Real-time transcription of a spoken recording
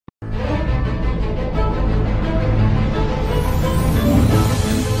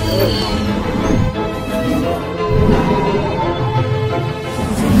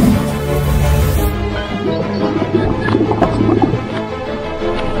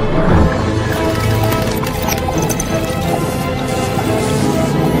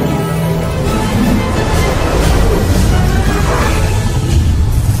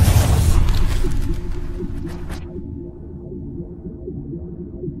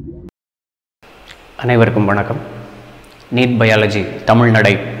அனைவருக்கும் வணக்கம். NEET biology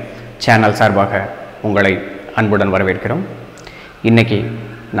தமிழ்நடை channel சார்பாக உங்களை அன்புடன் வரவேற்கிறோம். இன்றைக்கி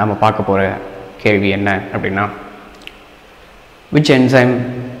நாம் பார்க்க போகிற கேள்வி என்ன அப்படின்னா, which enzyme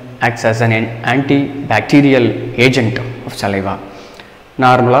acts as an antibacterial agent of saliva?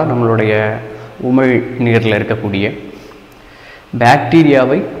 நார்மலாக நம்மளுடைய உமிழ் நீரில் இருக்கக்கூடிய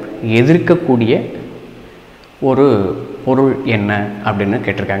பாக்டீரியாவை எதிர்க்கக்கூடிய ஒரு பொருள் என்ன அப்படின்னு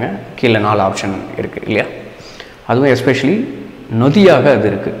கேட்டிருக்காங்க. கீழே 4 ஆப்ஷன் இருக்குது இல்லையா? அதுவும் எஸ்பெஷலி நொதியாக அது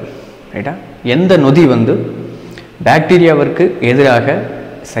இருக்குது, ரைட்டா? எந்த நொதி வந்து பாக்டீரியாவிற்கு எதிராக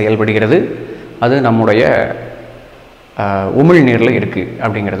செயல்படுகிறது, அது நம்முடைய உமிழ் நீரில் இருக்குது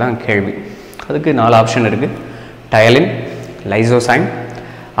அப்படிங்கிறது தான் கேள்வி. அதுக்கு 4 ஆப்ஷன் இருக்குது: ptyalin, lysozyme,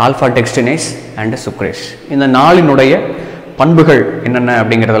 alpha டெக்ஸ்டினேஸ் and sucrase. இந்த 4னுடைய பண்புகள் என்னென்ன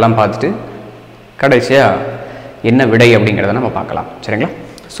அப்படிங்கிறதெல்லாம் பார்த்துட்டு கடைசியாக என்ன விடை அப்படிங்கிறத நம்ம பார்க்கலாம், சரிங்களா?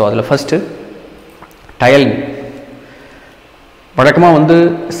 ஸோ அதில் ஃபஸ்ட்டு டயலின். வழக்கமாக வந்து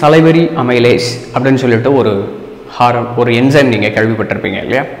சலைவரி அமைலேஸ் அப்படின்னு சொல்லிட்டு ஒரு என்சைம் நீங்கள் கேள்விப்பட்டிருப்பீங்க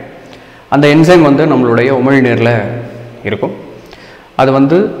இல்லையா? அந்த என்சைம் வந்து நம்மளுடைய உமிழ்நீரில் இருக்கும். அது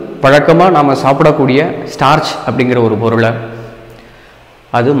வந்து வழக்கமாக நாம் சாப்பிடக்கூடிய ஸ்டார்ச் அப்படிங்கிற ஒரு பொருளை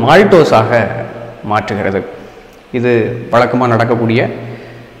அது மால்டோஸாக மாற்றுகிறது. இது வழக்கமாக நடக்கக்கூடிய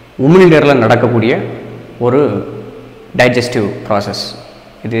உமிழ்நீரில் நடக்கக்கூடிய ஒரு டைஜஸ்டிவ் ப்ராசஸ்.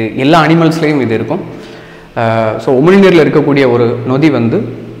 இது எல்லா அனிமல்ஸ்லேயும் இது இருக்கும். ஸோ உமிழ்நீரில் இருக்கக்கூடிய ஒரு நொதி வந்து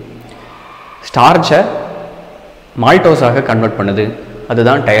ஸ்டார்ச்சை மால்டோஸாக கன்வெர்ட் பண்ணுது.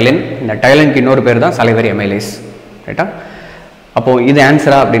 அதுதான் டயலின். இந்த டயலினுக்கு இன்னொரு பேர் தான் சலைவரி அமைலேஸ், ரைட்டா? அப்போது இது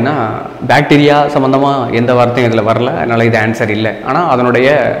ஆன்சரா அப்படின்னா, பாக்டீரியா சம்மந்தமாக எந்த வார்த்தையும் இதில் வரல, அதனால் இது ஆன்சர் இல்லை. ஆனால் அதனுடைய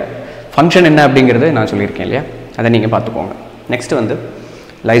ஃபங்க்ஷன் என்ன அப்படிங்கிறது நான் சொல்லியிருக்கேன் இல்லையா? அதை நீங்கள் பார்த்துக்கோங்க. நெக்ஸ்ட்டு வந்து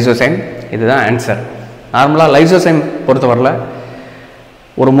லைசோசைம். இதுதான் ஆன்சர். நார்மலாக லைசோசைம் பொறுத்தவரையில்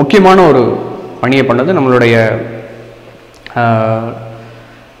ஒரு முக்கியமான ஒரு பணியை பண்ணது நம்மளுடைய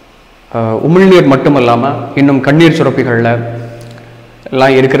உமிழ்நீர் மட்டும் இல்லாமல் இன்னும் கண்ணீர் சுரப்பிகளில்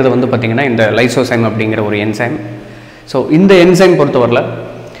எல்லாம் இருக்கிறது வந்து பார்த்திங்கன்னா இந்த லைசோசைம் அப்படிங்கிற ஒரு என்சைம். ஸோ இந்த என்சைம் பொறுத்தவரையில்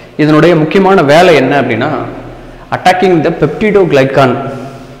இதனுடைய முக்கியமான வேலை என்ன அப்படின்னா, அட்டாக்கிங் த பெப்டிடோகிளைகான்.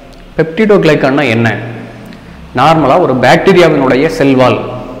 பெப்டிடோகிளைகான்னா என்ன? நார்மலாக ஒரு பாக்டீரியாவினுடைய செல்வால்,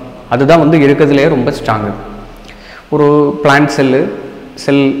 அதுதான் வந்து இருக்கிறதுலே ரொம்ப ஸ்ட்ராங்கு. ஒரு பிளான்ட்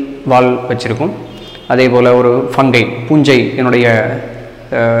செல் வால் வச்சுருக்கும். அதே போல் ஒரு ஃபங்கை, பூஞ்சை என்னுடைய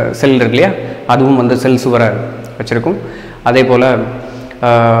செல் இருக்கு இல்லையா, அதுவும் வந்து செல் சுவரை வச்சுருக்கும். அதே போல்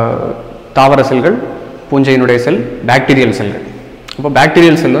தாவர செல்கள், பூஞ்சையினுடைய செல், பாக்டீரியல் செல்கள். இப்போ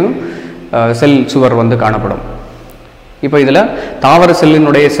பாக்டீரியல் செல்லும் செல் சுவர் வந்து காணப்படும். இப்போ இதில் தாவர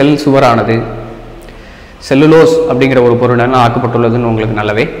செல்லினுடைய செல் சுவரானது செல்லுலோஸ் அப்படிங்கிற ஒரு பொருளால் ஆக்கப்பட்டுள்ளதுன்னு உங்களுக்கு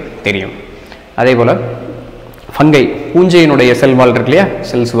நல்லாவே தெரியும். அதே போல் ஃபங்கை, பூஞ்சையினுடைய செல் வால் இருக்கு இல்லையா,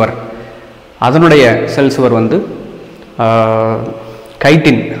 செல் சுவர், அதனுடைய செல் சுவர் வந்து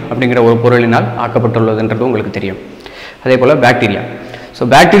கைட்டின் அப்படிங்கிற ஒரு பொருளினால் ஆக்கப்பட்டுள்ளதுன்றது உங்களுக்கு தெரியும். அதே போல் பாக்டீரியா. ஸோ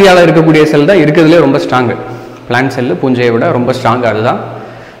பாக்டீரியாவில் இருக்கக்கூடிய செல் தான் இருக்கிறதுலே ரொம்ப ஸ்ட்ராங்கு. பிளான்ட் செல்லு பூஞ்சையை விட ரொம்ப ஸ்ட்ராங்கு அதுதான்.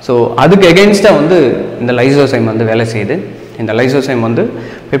 ஸோ அதுக்கு எகெயின்ஸ்டாக வந்து இந்த லைசோசைம் வந்து வேலை செய்யுது. இந்த லைசோசைம் வந்து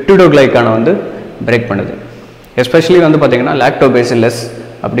பெப்டிடோகிளைகானை வந்து பிரேக் பண்ணுது. எஸ்பெஷலி வந்து பார்த்திங்கன்னா லாக்டோபேசில்லஸ்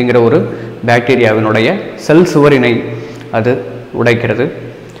அப்படிங்கிற ஒரு பாக்டீரியாவினுடைய செல் சுவரினை அது உடைக்கிறது.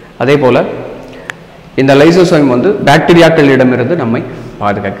 அதே போல் இந்த லைசோசைம் வந்து பாக்டீரியாக்களிடமிருந்து நம்மை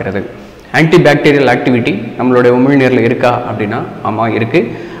பாதுகாக்கிறது. ஆன்டிபாக்டீரியல் ஆக்டிவிட்டி நம்மளுடைய உமிழ்நீரில் இருக்கா அப்படின்னா ஆமாம் இருக்குது.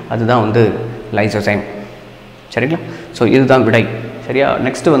 அதுதான் வந்து லைசோசைம், சரிங்களா? ஸோ இதுதான் விடை, சரியா?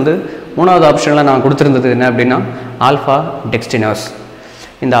 நெக்ஸ்ட்டு வந்து 3வது ஆப்ஷனில் நான் கொடுத்துருந்தது என்ன அப்படின்னா, ஆல்ஃபா டெக்ஸ்டினஸ்.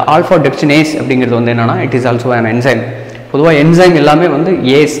 இந்த ஆல்ஃபா டெக்ஸ்டினேஸ் அப்படிங்கிறது வந்து என்னென்னா, it is also an enzyme. பொதுவாக என்சைம் எல்லாமே வந்து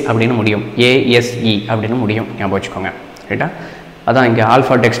ஏஸ் அப்படின்னு முடியும், ஏஎஸ்இ அப்படின்னு முடியும், ஞாபகம் வச்சுக்கோங்க, ரைட்டா? அதான் இங்கே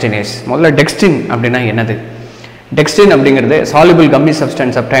ஆல்ஃபா டெக்ஸ்டினேஸ். முதல்ல டெக்ஸ்டின் அப்படின்னா என்னது? டெக்ஸ்டின் அப்படிங்கிறது soluble gummy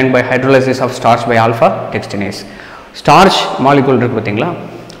substance obtained by hydrolysis of starch by alpha dextrinase. Starch molecule இருக்குது பார்த்தீங்களா,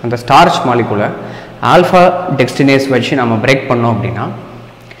 அந்த ஸ்டார்ச் மாலிகூலை ஆல்ஃபா டெக்ஸ்டினேஸ் வச்சு நம்ம பிரேக் பண்ணோம் அப்படின்னா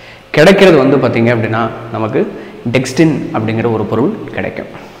கிடைக்கிறது வந்து பார்த்திங்க அப்படின்னா நமக்கு டெக்ஸ்டின் அப்படிங்கிற ஒரு பொருள்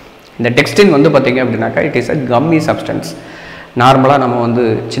கிடைக்கும். இந்த டெக்ஸ்டின் வந்து பார்த்திங்க அப்படின்னாக்கா இட் இஸ் அ கம்மி சப்ஸ்டன்ஸ். நார்மலாக நம்ம வந்து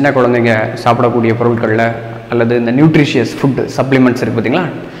சின்ன குழந்தைங்க சாப்பிடக்கூடிய பொருட்களில் அல்லது இந்த நியூட்ரிஷியஸ் ஃபுட் சப்ளிமெண்ட்ஸ் இருக்குது பார்த்திங்களா,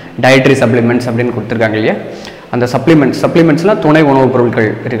 டயட்ரி சப்ளிமெண்ட்ஸ் அப்படின்னு கொடுத்துருக்காங்க இல்லையா, அந்த சப்ளிமெண்ட்ஸ்லாம் துணை உணவுப் பொருட்கள்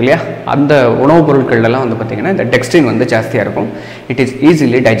இருக்கு இல்லையா, அந்த உணவுப் பொருட்கள்லாம் வந்து பார்த்திங்கன்னா இந்த டெக்ஸ்டின் வந்து ஜாஸ்தியாக இருக்கும். It is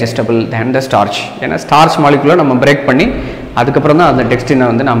easily digestible than the starch. ஏன்னா ஸ்டார்ச் மாலிகுலை நம்ம பிரேக் பண்ணி அதுக்கப்புறம் தான் அந்த டெக்ஸ்டினை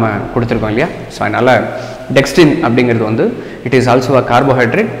வந்து நம்ம கொடுத்துருக்கோம் இல்லையா. ஸோ அதனால் டெக்ஸ்டின் அப்படிங்கிறது வந்து it is also a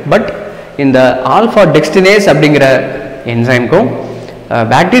carbohydrate. But இந்த ஆல்ஃபா டெக்ஸ்டினேஸ் அப்படிங்கிற என்சைம்க்கும்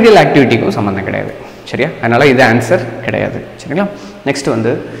பாக்டீரியல் ஆக்டிவிட்டிக்கும் சம்மந்தம் கிடையாது, சரியா? அதனால் இது ஆன்சர் கிடையாது, சரிங்களா? நெக்ஸ்ட்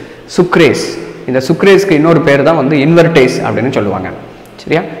வந்து சுக்ரேஸ். இந்த சுக்ரேஸ்க்கு இன்னொரு பேர் தான் வந்து இன்வெர்டேஸ் அப்படின்னு சொல்லுவாங்க.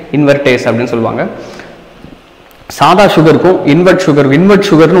 சரியா, இன்வெர்டேஸ் அப்படின்னு சொல்லுவாங்க. சாதா சுகருக்கும் இன்வெர்ட்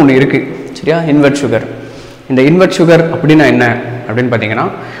சுகர்னு ஒன்று இருக்குது. சரியா, இன்வெர்ட் சுகர். இந்த இன்வெர்ட் சுகர் அப்படின்னா என்ன அப்படின்னு பார்த்தீங்கன்னா,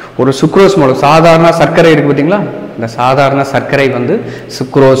 ஒரு சுக்ரோஸ் மூலம் சாதாரண சர்க்கரை இருக்குது பார்த்தீங்களா, இந்த சாதாரண சர்க்கரை வந்து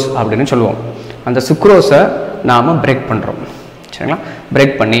சுக்ரோஸ் அப்படின்னு சொல்லுவோம். அந்த சுக்ரோஸை நாம் பிரேக் பண்ணுறோம். சரிங்களா,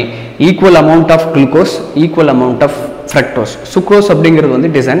 பிரேக் பண்ணி equal amount of glucose, equal amount of fructose. Sucrose அப்படிங்கிறது வந்து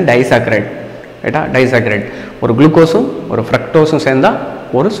இட் இஸ் அண்ட் டைசாக்கரைட். ரைட்டா, டைசாக்கரைட். ஒரு குளுக்கோஸும் ஒரு ஃப்ரக்டோஸும் சேர்ந்தால்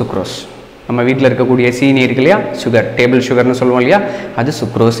ஒரு சுக்ரோஸ். நம்ம வீட்டில் இருக்கக்கூடிய சீனி இருக்கு இல்லையா, சுகர், டேபிள் சுகர்னு சொல்லுவோம் இல்லையா, அது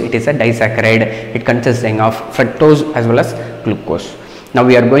sucrose. It is a disaccharide. It consisting of fructose as well as glucose. Now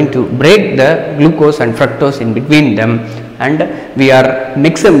we are going to break the glucose and fructose in between them and we are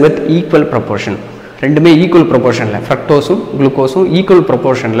mix them with equal proportion. ரெண்டுமே equal ப்ரொபோர்ஷனில், ஃப்ரக்டோஸும் குளுக்கோஸும் equal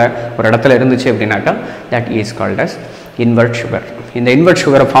ப்ரொபோர்ஷனில் ஒரு இடத்துல இருந்துச்சு அப்படின்னாக்கா that is called as invert sugar. இந்த invert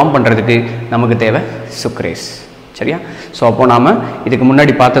சுகரை form பண்ணுறதுக்கு நமக்கு தேவை சுக்ரேஸ். சரியா, ஸோ அப்போ நாம் இதுக்கு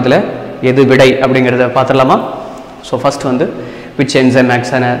முன்னாடி பார்த்ததில் எது விடை அப்படிங்கிறத பார்த்துடலாமா? ஸோ ஃபஸ்ட் வந்து which enzyme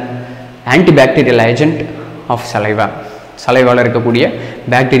acts as an antibacterial agent of saliva. சலைவாவில் இருக்கக்கூடிய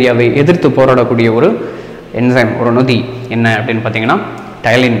பாக்டீரியாவை எதிர்த்து போராடக்கூடிய ஒரு என்சைம், ஒரு நொதி என்ன அப்படின்னு பார்த்தீங்கன்னா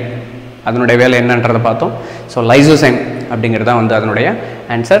டைலின். அதனுடைய வேலை என்னன்றதை பார்த்தோம். ஸோ லைசோசைம் அப்படிங்கிறது தான் வந்து அதனுடைய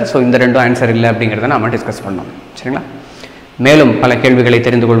ஆன்சர். ஸோ இந்த ரெண்டும் ஆன்சர் இல்லை அப்படிங்கிறத நாம் டிஸ்கஸ் பண்ணோம். சரிங்களா, மேலும் பல கேள்விகளை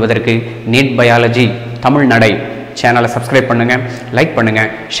தெரிந்து கொள்வதற்கு நீட் பயாலஜி தமிழ் நடை சேனலை சப்ஸ்கிரைப் பண்ணுங்கள், லைக் பண்ணுங்கள்,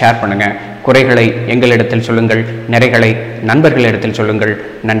 ஷேர் பண்ணுங்கள். குறைகளை எங்களிடத்தில் சொல்லுங்கள், நிறைகளை நண்பர்களிடத்தில் சொல்லுங்கள்.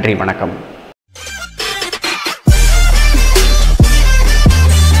 நன்றி, வணக்கம்.